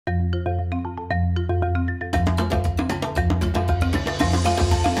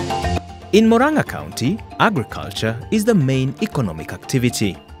In Muranga County, agriculture is the main economic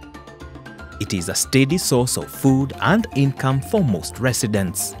activity. It is a steady source of food and income for most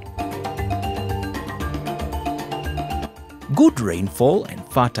residents. Good rainfall and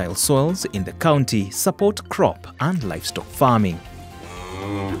fertile soils in the county support crop and livestock farming.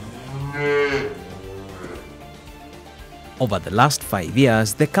 Over the last 5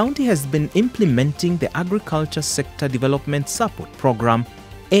 years, the county has been implementing the Agriculture Sector Development Support Program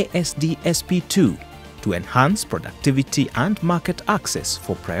ASDSP 2 to enhance productivity and market access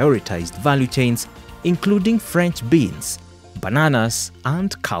for prioritized value chains, including French beans, bananas,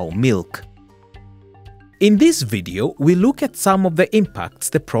 and cow milk. In this video, we look at some of the impacts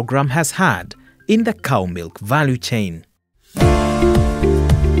the program has had in the cow milk value chain.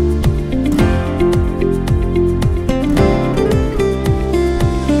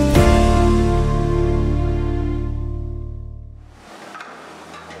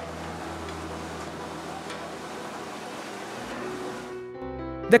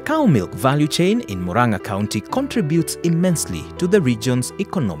 The cow milk value chain in Muranga County contributes immensely to the region's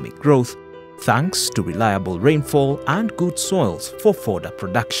economic growth, thanks to reliable rainfall and good soils for fodder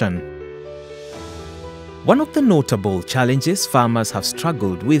production. One of the notable challenges farmers have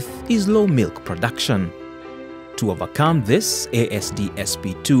struggled with is low milk production. To overcome this,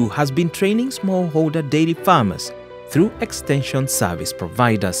 ASDSP2 has been training smallholder dairy farmers through extension service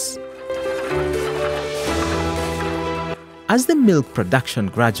providers. As the milk production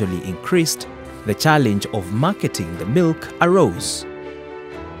gradually increased, the challenge of marketing the milk arose.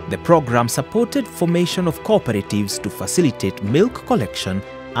 The program supported formation of cooperatives to facilitate milk collection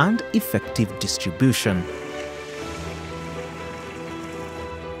and effective distribution.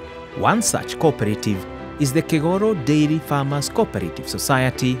 One such cooperative is the Kegoro Dairy Farmers Cooperative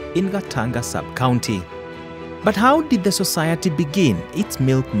Society in Gatanga Sub-County. But how did the society begin its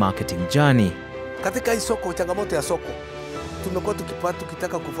milk marketing journey? Katika hii soko, changamoto ya soko, tumekuwa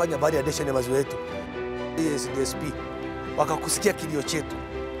tukitaka kufanya validation ya maziwa yetu. ASDSP wakakusikia kilio chetu.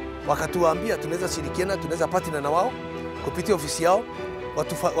 Wakatuambia tunaweza shirikiana, tunaweza partner na wao kupitia ofisi yao,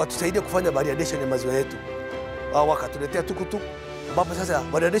 watusaidie kufanya validation ya maziwa yetu. Wao wakatuletea tukutuku, ambapo sasa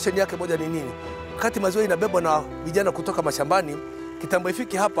validation yake moja ni nini? Wakati maziwa inabebwa na vijana kutoka mashambani, kitambo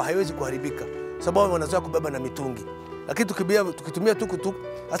ifiki hapa haiwezi kuharibika, sababu wanazoea kubeba na mitungi. Lakini tukitumia tukutuku,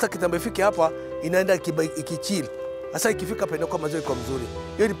 hasa kitambo ifiki hapa inaenda ikichill. Hasa ikifika pende kwa maziwa iko mzuri.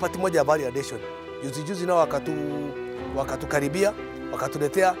 Hiyo ni part moja ya validation. Juzi nao wakatukaribia,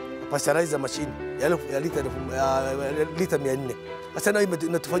 wakatuletea pasteurizer machine ya lita 400. Sasa nayo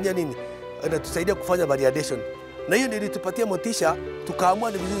inatufanyia nini? Inatusaidia kufanya validation. Na hiyo ndio ilitupatia motisha,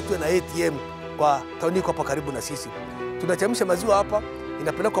 tukaamua ni vizuri tuwe na ATM kwa tauni hapa karibu na sisi. Tunachemsha maziwa hapa,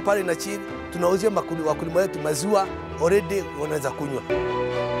 inapelekwa pale na chini, tunauzia wakulima wetu maziwa already wanaweza kunywa.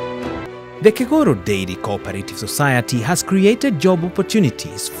 The Kegoro Dairy Cooperative Society has created job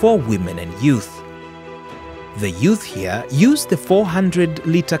opportunities for women and youth. The youth here use the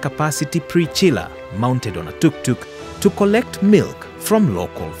 400-litre capacity pre-chiller mounted on a tuk-tuk to collect milk from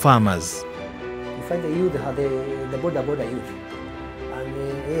local farmers. You find the youth, the border youth, and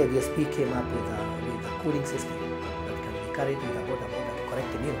ASDSP came up with a cooling system that can be carried with a border to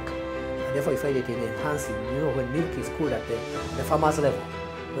collect the milk. And therefore you find it in enhancing, when milk is cooled at the farmer's level,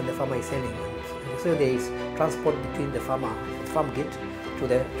 when the farmer is selling. And so there is transport between the farm gate to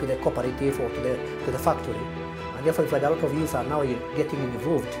the cooperative or to the factory. And therefore, if a lot of youth are now getting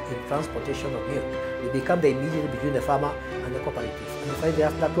involved in transportation of milk, they become the intermediary between the farmer and the cooperative. And you find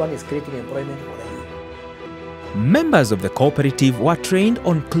that one is creating employment for the youth. Members of the cooperative were trained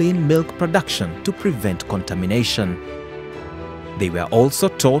on clean milk production to prevent contamination. They were also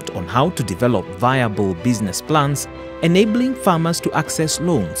taught on how to develop viable business plans, enabling farmers to access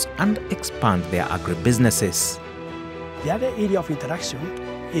loans and expand their agribusinesses. The other area of interaction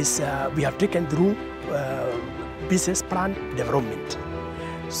is we have taken through business plan development.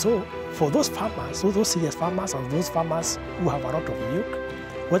 So for those farmers, those serious farmers and those farmers who have a lot of milk,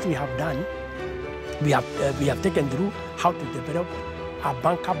 what we have done, we have taken through how to develop a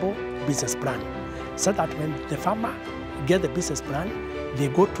bankable business plan, so that when the farmer get the business plan, they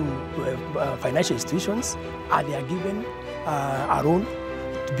go to financial institutions and they are given a loan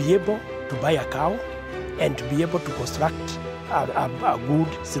to be able to buy a cow and to be able to construct a good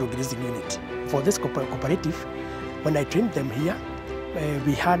zero grazing unit. For this cooperative, when I trained them here,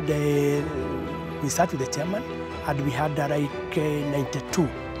 we started with the chairman and we had like 92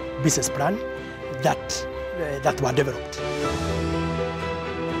 business plan that were developed.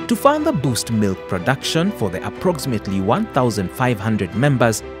 To further boost milk production for the approximately 1,500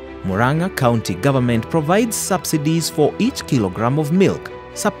 members, Muranga County government provides subsidies for each kilogram of milk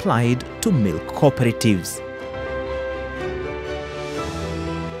supplied to milk cooperatives.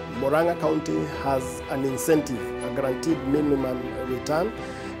 Muranga County has an incentive, a guaranteed minimum return,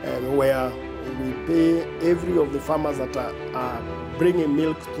 where we pay every of the farmers that are bringing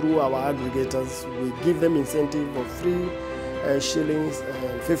milk through our aggregators. We give them incentive of 3 shillings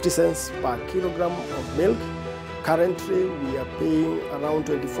and 50 cents per kilogram of milk. Currently, we are paying around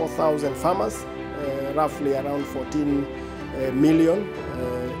 24,000 farmers, roughly around 14 million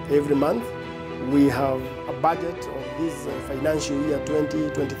every month. We have a budget of this financial year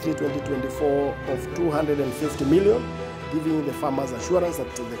 2023-2024 of 250 million, giving the farmers assurance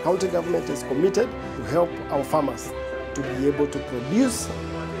that the county government is committed to help our farmers to be able to produce.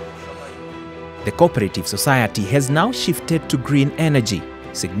 The cooperative society has now shifted to green energy,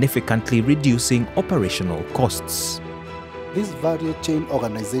 significantly reducing operational costs. This value chain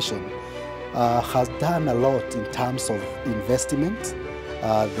organization has done a lot in terms of investment.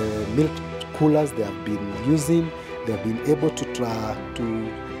 The milk coolers they have been using, they have been able to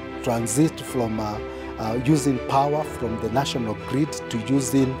transit from using power from the national grid to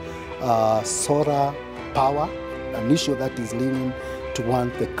using solar power, an issue that is leaning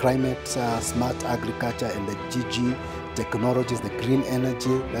toward the climate smart agriculture and the GG technologies, the green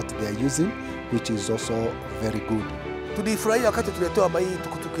energy that they are using, which is also very good. Tulifurahia wakati tulitoa hii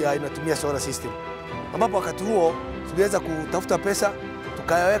tukutuku ya inatumia solar system, ambapo wakati huo tuliweza kutafuta pesa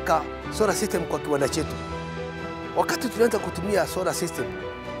tukaweka solar system kwa kiwanda chetu. Wakati tulianza kutumia solar system,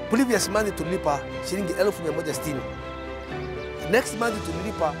 previous month tulilipa shilingi 1160. Next month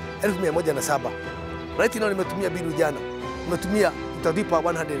tulilipa 1107. Right now nimetumia bill jana. Nimetumia tutalipa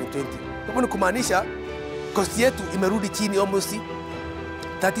 120. Kwa ni kumaanisha cost yetu imerudi chini almost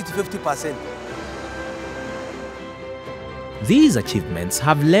 30 to 50%. These achievements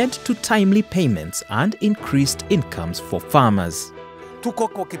have led to timely payments and increased incomes for farmers. Tuko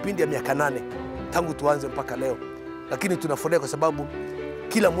kwa kipindi ya miaka 8 tangu tuanze mpaka leo. Lakini tunafurahi kwa sababu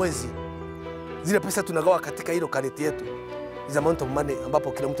kila mwezi zile pesa tunagawa katika hilo kariti yetu is amount of money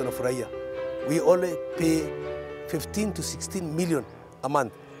ambapo kila mtu anafurahia. We only pay 15 to 16 million a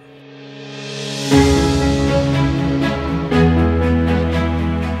month.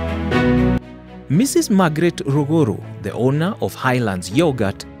 Mrs. Margaret Rogoro, the owner of Highlands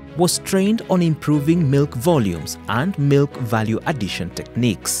Yogurt, was trained on improving milk volumes and milk value addition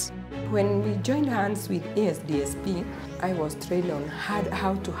techniques. When we joined hands with ASDSP, I was trained on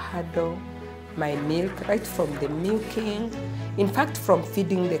how to handle my milk, right from the milking, in fact from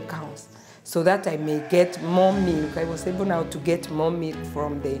feeding the cows, so that I may get more milk. I was able now to get more milk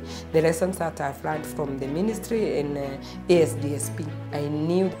from the lessons that I've learned from the ministry and ASDSP. I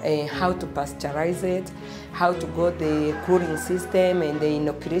knew how to pasteurize it, how to go the cooling system and the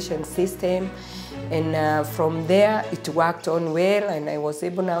inoculation system. And from there, it worked on well, and I was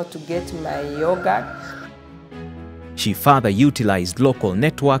able now to get my yogurt. She further utilized local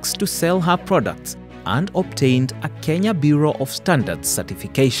networks to sell her products and obtained a Kenya Bureau of Standards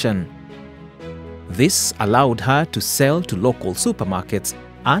certification. This allowed her to sell to local supermarkets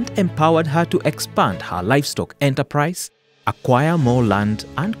and empowered her to expand her livestock enterprise, acquire more land,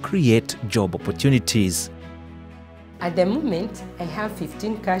 and create job opportunities. At the moment, I have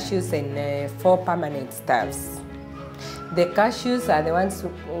 15 cashews and 4 permanent staffs. The cashews are the ones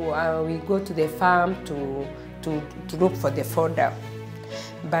who we go to the farm to look for the fodder.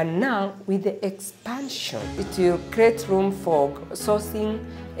 But now, with the expansion, it will create room for sourcing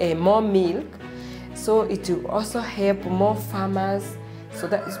more milk. So it will also help more farmers, so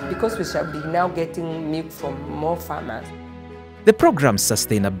that is because we shall be now getting milk from more farmers. The program's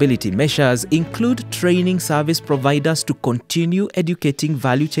sustainability measures include training service providers to continue educating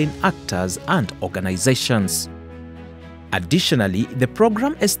value chain actors and organizations. Additionally, the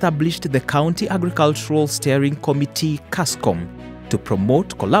program established the County Agricultural Steering Committee (CASCOM) to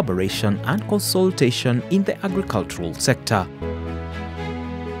promote collaboration and consultation in the agricultural sector.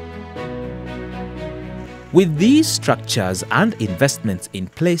 With these structures and investments in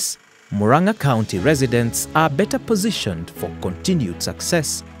place, Muranga County residents are better positioned for continued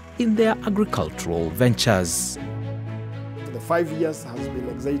success in their agricultural ventures. The 5 years has been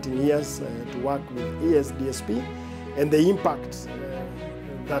exciting years to work with ASDSP, and the impact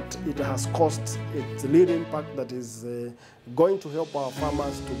that it has caused, it's a little impact that is going to help our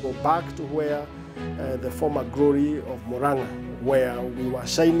farmers to go back to where the former glory of Muranga, where we were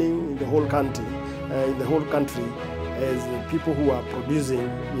shining in the whole country, as people who are producing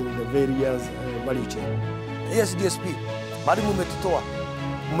in the various value chain. ASDSP, bali mumetutoa,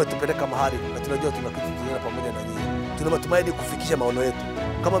 mumetupeleka mahali na tunajua tunakutana pamoja na nyinyi. Tuna matumaini kufikisha maono yetu.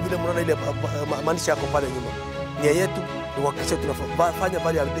 Kama vile mnaona ile maanisha yako pale nyuma. nia yetu ni kuhakikisha tunafanya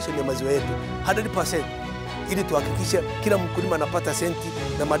value addition ya maziwa yetu 100%, ili tuhakikishe kila mkulima anapata senti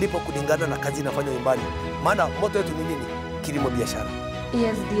na malipo kulingana na kazi inafanywa nyumbani. Maana moto yetu ni nini? Kilimo biashara.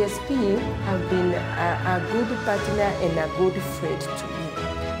 ASDSP have been a good partner and a good friend to me.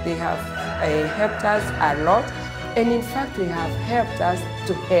 They have helped us a lot, and in fact they have helped us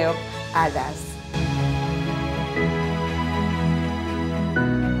to help others.